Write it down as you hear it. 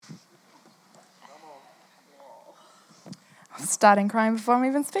starting crying before I'm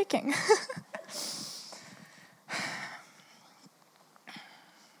even speaking.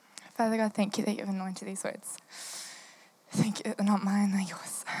 Father God, thank you that you've anointed these words. Thank you that they're not mine, they're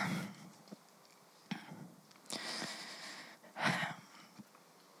yours.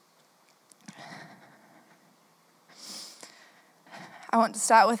 I want to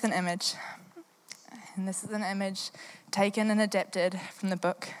start with an image. And this is an image taken and adapted from the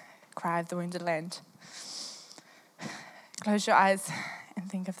book, Cry of the Wounded Land. Close your eyes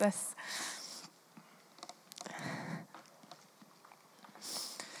and think of this.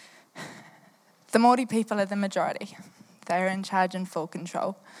 The Māori people are the majority. They are in charge and full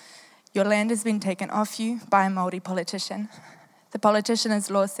control. Your land has been taken off you by a Māori politician. The politician is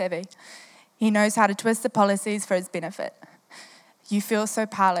law savvy. He knows how to twist the policies for his benefit. You feel so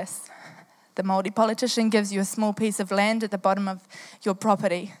powerless. The Māori politician gives you a small piece of land at the bottom of your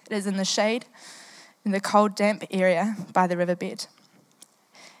property. It is in the shade, in the cold, damp area by the riverbed.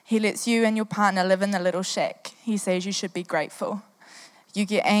 He lets you and your partner live in the little shack. He says you should be grateful. You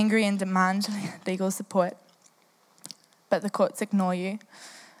get angry and demand legal support. But the courts ignore you,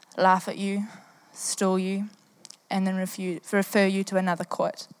 laugh at you, stall you, and then refer you to another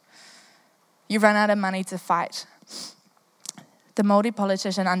court. You run out of money to fight. The Māori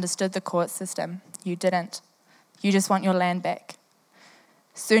politician understood the court system. You didn't. You just want your land back.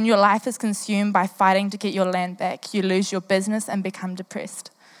 Soon your life is consumed by fighting to get your land back. You lose your business and become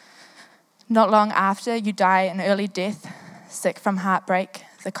depressed. Not long after, you die an early death, sick from heartbreak,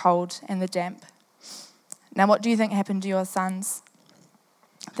 the cold, and the damp. Now, what do you think happened to your sons?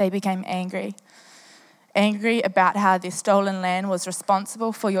 They became angry. Angry about how their stolen land was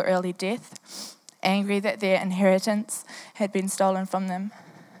responsible for your early death. Angry that their inheritance had been stolen from them.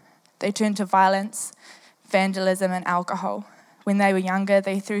 They turned to violence, vandalism, and alcohol. When they were younger,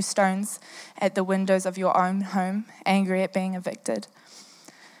 they threw stones at the windows of your own home, angry at being evicted.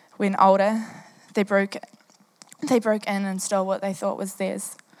 When older, they broke in and stole what they thought was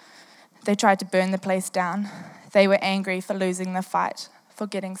theirs. They tried to burn the place down. They were angry for losing the fight, for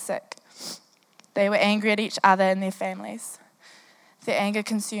getting sick. They were angry at each other and their families. Their anger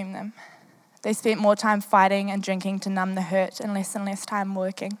consumed them. They spent more time fighting and drinking to numb the hurt and less time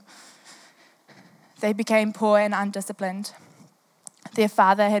working. They became poor and undisciplined. Their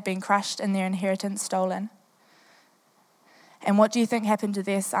father had been crushed and their inheritance stolen. And what do you think happened to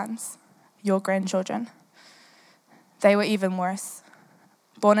their sons, your grandchildren? They were even worse.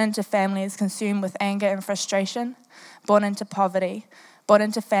 Born into families consumed with anger and frustration, born into poverty, born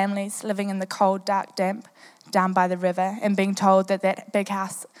into families living in the cold, dark, damp, down by the river, and being told that that big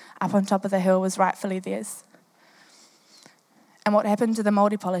house up on top of the hill was rightfully theirs. And what happened to the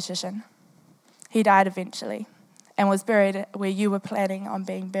Māori politician? He died eventually and was buried where you were planning on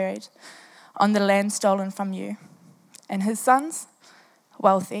being buried, on the land stolen from you. And his sons?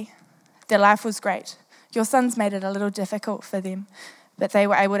 Wealthy. Their life was great. Your sons made it a little difficult for them, but they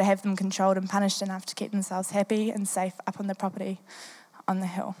were able to have them controlled and punished enough to keep themselves happy and safe up on the property on the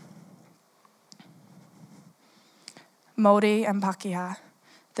hill. Māori and Pākehā,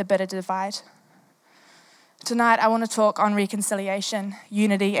 the bitter divide. Tonight I want to talk on reconciliation,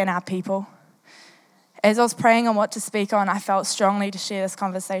 unity in our people. As I was praying on what to speak on, I felt strongly to share this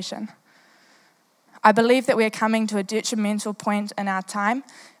conversation. I believe that we are coming to a detrimental point in our time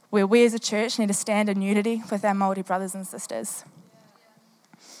where we as a church need to stand in unity with our Māori brothers and sisters.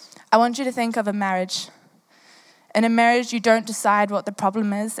 I want you to think of a marriage. In a marriage, you don't decide what the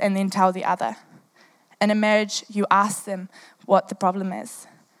problem is and then tell the other. In a marriage, you ask them what the problem is.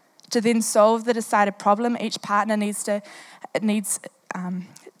 To then solve the decided problem, each partner needs to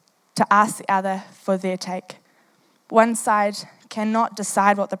ask the other for their take. One side cannot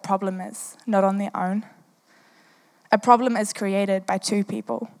decide what the problem is, not on their own. A problem is created by two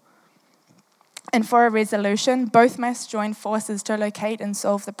people. And for a resolution, both must join forces to locate and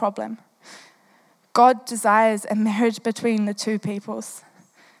solve the problem. God desires a marriage between the two peoples.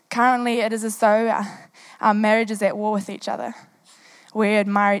 Currently, it is as though our marriage is at war with each other. We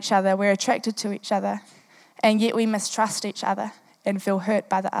admire each other, we're attracted to each other, and yet we mistrust each other and feel hurt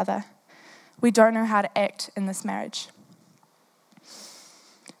by the other. We don't know how to act in this marriage.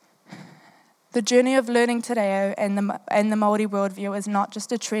 The journey of learning Te Reo and the Māori worldview is not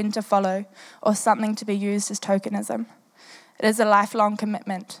just a trend to follow or something to be used as tokenism. It is a lifelong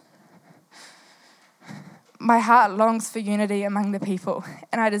commitment. My heart longs for unity among the people,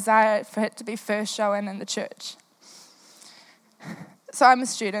 and I desire for it to be first shown in the church. So I'm a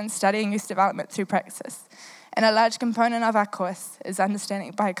student studying youth development through praxis, and a large component of our course is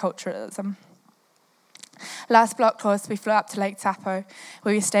understanding biculturalism. Last block course, we flew up to Lake Tapo,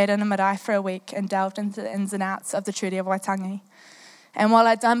 where we stayed in a marae for a week and delved into the ins and outs of the Treaty of Waitangi. And while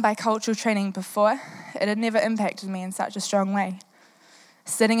I'd done bicultural training before, it had never impacted me in such a strong way.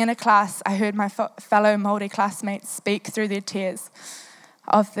 Sitting in a class, I heard my fellow Māori classmates speak through their tears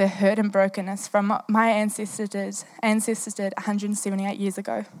of the hurt and brokenness from what my ancestors did 178 years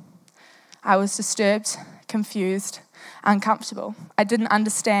ago. I was disturbed, confused, uncomfortable. I didn't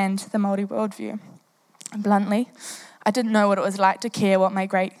understand the Māori worldview. Bluntly, I didn't know what it was like to care what my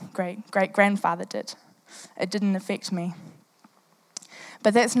great-great-great-grandfather did. It didn't affect me.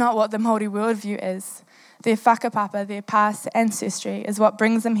 But that's not what the Māori worldview is. Their whakapapa, their past ancestry, is what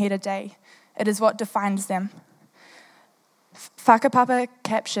brings them here today. It is what defines them. Whakapapa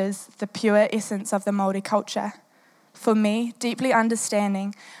captures the pure essence of the Māori culture. For me, deeply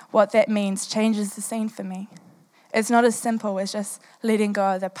understanding what that means changes the scene for me. It's not as simple as just letting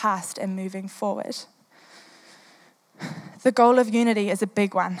go of the past and moving forward. The goal of unity is a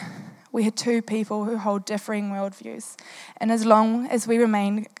big one. We are two people who hold differing worldviews, and as long as we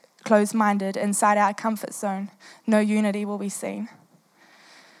remain closed-minded inside our comfort zone, no unity will be seen.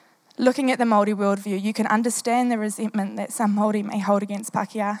 Looking at the Māori worldview, you can understand the resentment that some Māori may hold against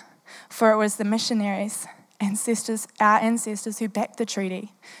Pākehā, for it was the missionaries, our ancestors who backed the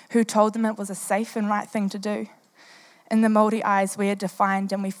treaty, who told them it was a safe and right thing to do. In the Māori eyes, we are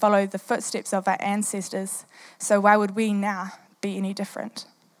defined and we follow the footsteps of our ancestors, so why would we now be any different?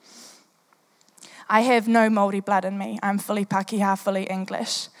 I have no Māori blood in me. I'm fully Pākehā, fully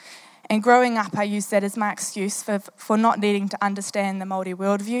English. And growing up, I used that as my excuse for not needing to understand the Māori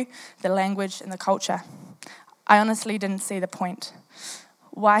worldview, the language, and the culture. I honestly didn't see the point.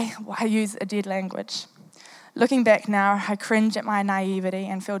 Why use a dead language? Looking back now, I cringe at my naivety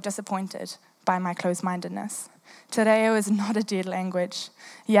and feel disappointed by my closed-mindedness. Today, it was not a dead language.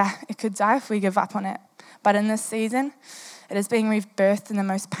 Yeah, it could die if we give up on it. But in this season, it is being rebirthed in the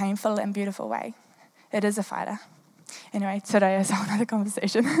most painful and beautiful way. It is a fighter. Anyway, today is a whole other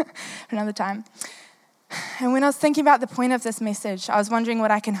conversation for another time. And when I was thinking about the point of this message, I was wondering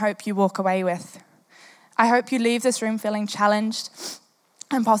what I can hope you walk away with. I hope you leave this room feeling challenged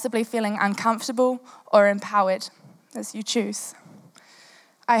and possibly feeling uncomfortable or empowered, as you choose.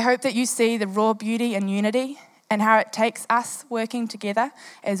 I hope that you see the raw beauty in unity and how it takes us working together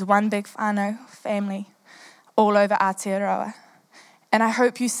as one big whānau family all over Aotearoa. And I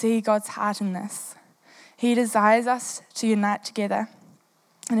hope you see God's heart in this. He desires us to unite together.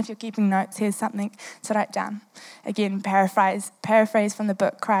 And if you're keeping notes, here's something to write down. Again, paraphrase from the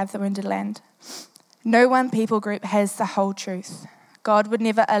book, Cry of the Wounded Land. No one people group has the whole truth. God would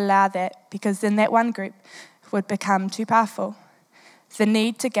never allow that, because then that one group would become too powerful. The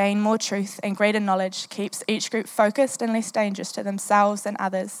need to gain more truth and greater knowledge keeps each group focused and less dangerous to themselves and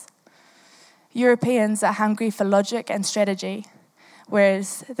others. Europeans are hungry for logic and strategy,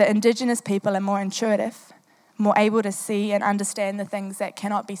 whereas the indigenous people are more intuitive, more able to see and understand the things that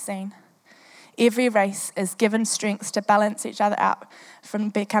cannot be seen. Every race is given strengths to balance each other out from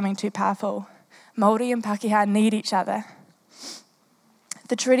becoming too powerful. Māori and Pākehā need each other.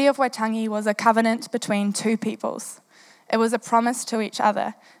 The Treaty of Waitangi was a covenant between two peoples. It was a promise to each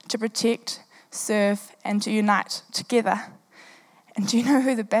other to protect, serve, and to unite together. And do you know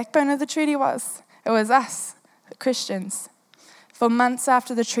who the backbone of the treaty was? It was us, the Christians. For months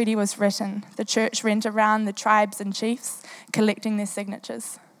after the treaty was written, the church went around the tribes and chiefs collecting their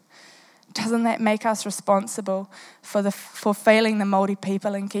signatures. Doesn't that make us responsible for failing the Māori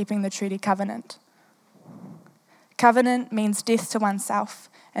people in keeping the treaty covenant? Covenant means death to oneself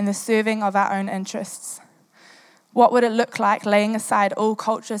and the serving of our own interests. What would it look like laying aside all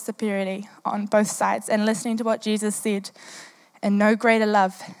cultural superiority on both sides and listening to what Jesus said? And no greater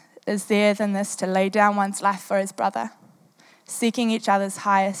love is there than this, to lay down one's life for his brother, seeking each other's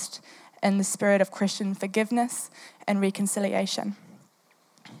highest in the spirit of Christian forgiveness and reconciliation.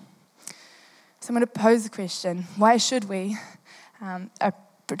 So I'm going to pose the question, why should we, a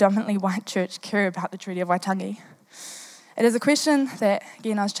predominantly white church, care about the Treaty of Waitangi? It is a question that,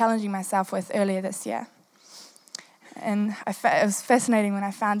 again, I was challenging myself with earlier this year. And it was fascinating when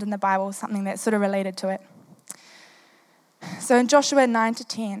I found in the Bible something that sort of related to it. So in Joshua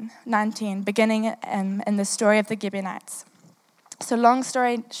 9:10, beginning in the story of the Gibeonites. So long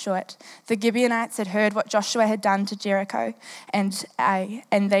story short, the Gibeonites had heard what Joshua had done to Jericho, and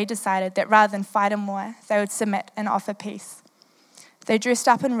they decided that rather than fight in war, they would submit and offer peace. They dressed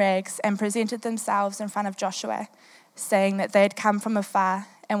up in rags and presented themselves in front of Joshua, saying that they had come from afar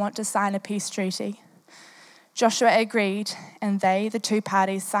and want to sign a peace treaty. Joshua agreed, and they, the two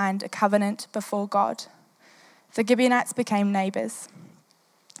parties, signed a covenant before God. The Gibeonites became neighbours.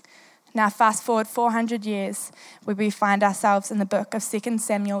 Now fast forward 400 years, where we find ourselves in the book of 2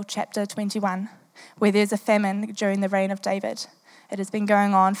 Samuel chapter 21, where there's a famine during the reign of David. It has been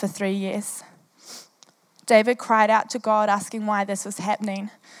going on for 3 years. David cried out to God, asking why this was happening.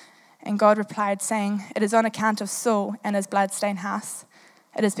 And God replied, saying, "It is on account of Saul and his bloodstained house.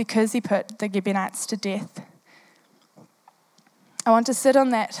 It is because he put the Gibeonites to death." I want to sit on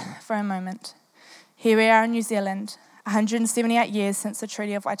that for a moment. Here we are in New Zealand, 178 years since the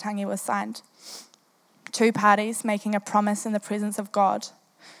Treaty of Waitangi was signed. Two parties making a promise in the presence of God.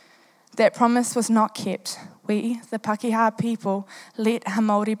 That promise was not kept. We, the Pakeha people, let our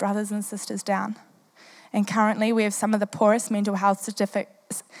Māori brothers and sisters down. And currently we have some of the poorest mental health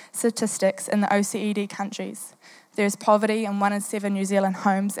statistics in the OECD countries. There is poverty in 1 in 7 New Zealand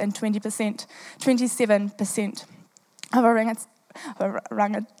homes, and 27% of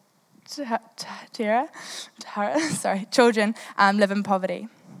children live in poverty.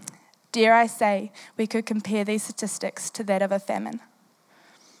 Dare I say, we could compare these statistics to that of a famine.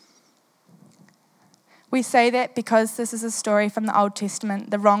 We say that because this is a story from the Old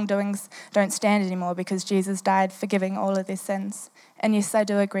Testament, the wrongdoings don't stand anymore because Jesus died forgiving all of their sins. And yes, I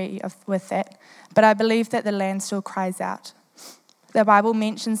do agree with that, but I believe that the land still cries out. The Bible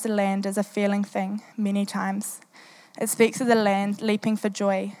mentions the land as a feeling thing many times. It speaks of the land leaping for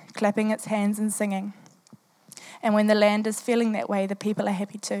joy, clapping its hands and singing. And when the land is feeling that way, the people are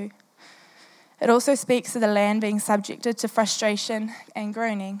happy too. It also speaks of the land being subjected to frustration and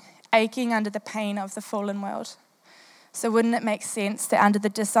groaning, aching under the pain of the fallen world. So wouldn't it make sense that under the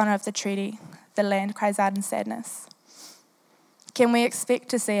dishonor of the treaty, the land cries out in sadness? Can we expect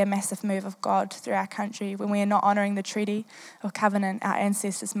to see a massive move of God through our country when we are not honoring the treaty or covenant our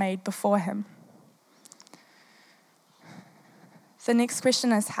ancestors made before him? The next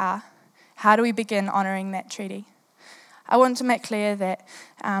question is how? How do we begin honoring that treaty? I want to make clear that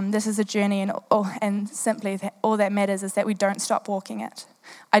this is a journey, and simply that all that matters is that we don't stop walking it.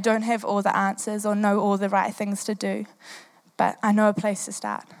 I don't have all the answers or know all the right things to do, but I know a place to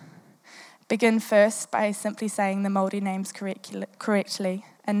start. Begin first by simply saying the Māori names correctly.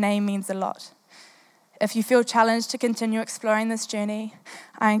 A name means a lot. If you feel challenged to continue exploring this journey,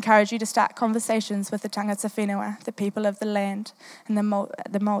 I encourage you to start conversations with the tangata whenua, the people of the land, and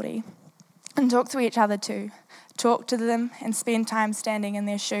the Māori, and talk to each other too. Talk to them and spend time standing in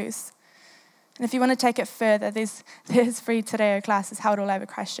their shoes. And if you want to take it further, there's free Te Reo classes held all over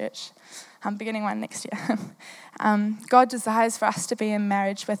Christchurch. I'm beginning one next year. God desires for us to be in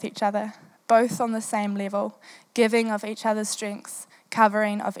marriage with each other, both on the same level, giving of each other's strengths,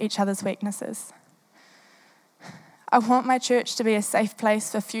 covering of each other's weaknesses. I want my church to be a safe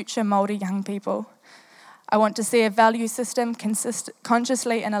place for future Māori young people. I want to see a value system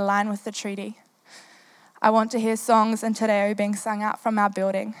consciously in line with the treaty. I want to hear songs and te reo being sung out from our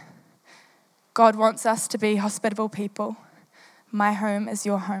building. God wants us to be hospitable people. My home is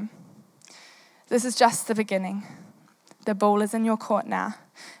your home. This is just the beginning. The ball is in your court now.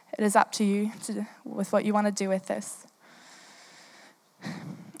 It is up to you with what you want to do with this.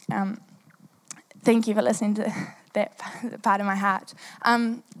 Thank you for listening to that part of my heart.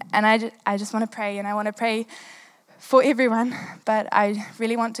 And I just want to pray, and I want to pray for everyone, but I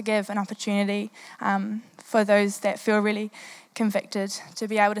really want to give an opportunity for those that feel really convicted to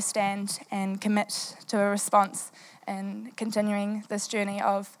be able to stand and commit to a response and continuing this journey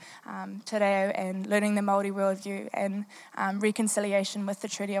of te reo and learning the Māori worldview and reconciliation with the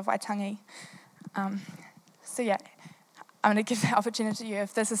Treaty of Waitangi. I'm going to give the opportunity to you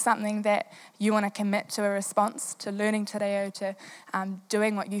if this is something that you want to commit to a response, to learning te reo, to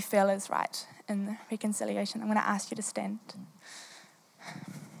doing what you feel is right in the reconciliation. I'm going to ask you to stand.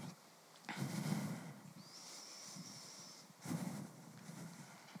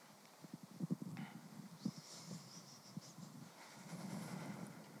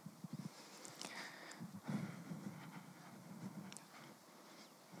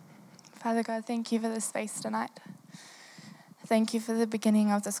 Father God, thank you for this space tonight. Thank you for the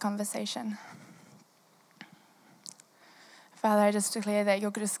beginning of this conversation. Father, I just declare that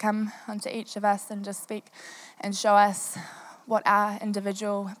you'll just come onto each of us and just speak and show us what our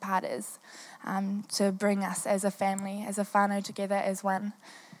individual part is, to bring us as a family, as a whānau together as one,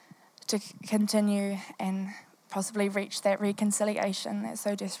 to continue and possibly reach that reconciliation that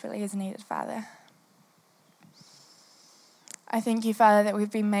so desperately is needed, Father. I thank you, Father, that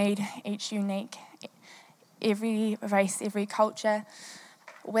we've been made each unique, every race, every culture,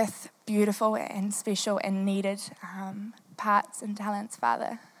 with beautiful and special and needed parts and talents,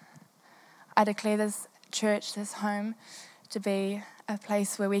 Father. I declare this church, this home, to be a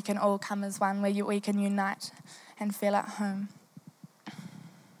place where we can all come as one, where we can unite and feel at home.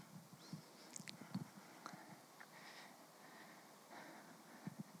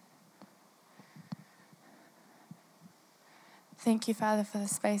 Thank you, Father, for the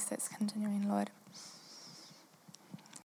space that's continuing, Lord.